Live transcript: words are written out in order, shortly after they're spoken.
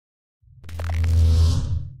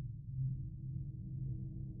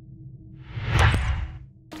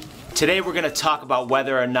Today we're going to talk about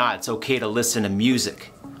whether or not it's okay to listen to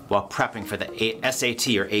music while prepping for the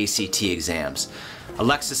SAT or ACT exams.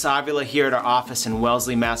 Alexis Avila here at our office in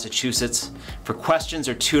Wellesley, Massachusetts. For questions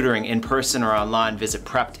or tutoring in person or online, visit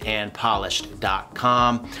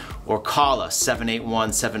preppedandpolished.com or call us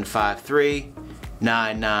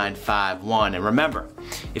 781-753-9951. And remember,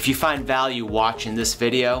 if you find value watching this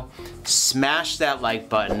video, smash that like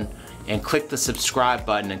button and click the subscribe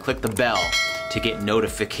button and click the bell to get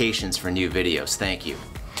notifications for new videos. Thank you.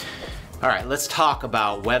 All right, let's talk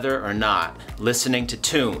about whether or not listening to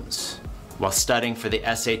tunes while studying for the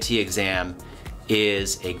SAT exam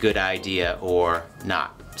is a good idea or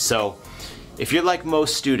not. So, if you're like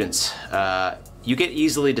most students, you get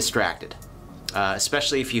easily distracted,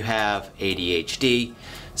 especially if you have ADHD.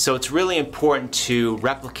 So it's really important to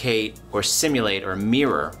replicate or simulate or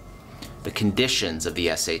mirror the conditions of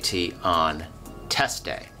the SAT on test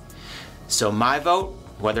day. So my vote,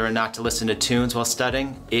 whether or not to listen to tunes while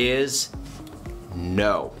studying, is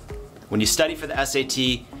no. When you study for the SAT,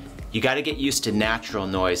 you got to get used to natural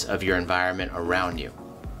noise of your environment around you.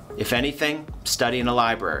 If anything, study in a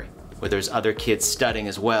library where there's other kids studying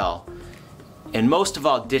as well. And most of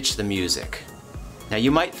all, ditch the music. Now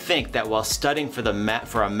you might think that while studying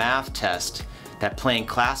for a math test, that playing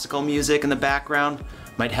classical music in the background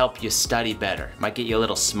might help you study better, might get you a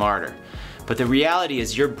little smarter. But the reality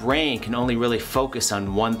is your brain can only really focus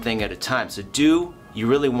on one thing at a time. So do you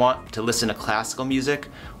really want to listen to classical music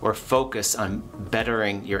or focus on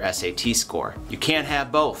bettering your SAT score? You can't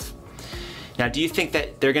have both. Now, do you think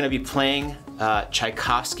that they're going to be playing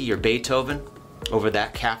Tchaikovsky or Beethoven over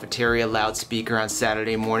that cafeteria loudspeaker on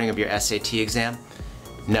Saturday morning of your SAT exam?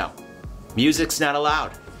 No. Music's not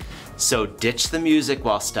allowed. So ditch the music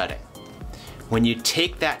while studying. When you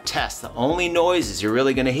take that test, the only noises you're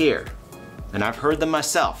really going to hear, and I've heard them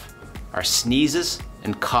myself, are sneezes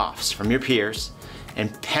and coughs from your peers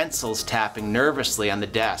and pencils tapping nervously on the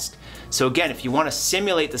desk. So again, if you want to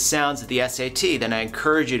simulate the sounds of the SAT, then I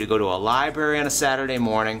encourage you to go to a library on a Saturday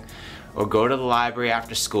morning or go to the library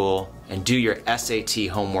after school and do your SAT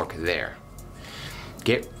homework there.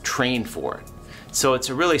 Get trained for it. So it's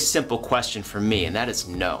a really simple question for me, and that is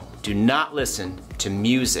no. Do not listen to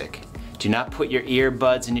music. Do not put your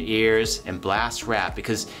earbuds in your ears and blast rap,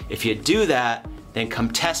 because if you do that, then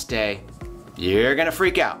come test day, you're gonna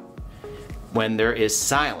freak out when there is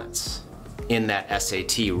silence in that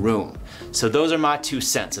SAT room. So those are my 2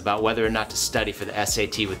 cents about whether or not to study for the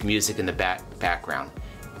SAT with music in the background.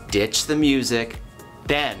 Ditch the music,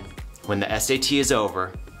 then when the SAT is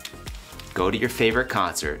over, go to your favorite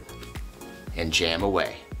concert and jam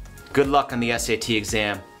away. Good luck on the SAT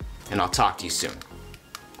exam, and I'll talk to you soon.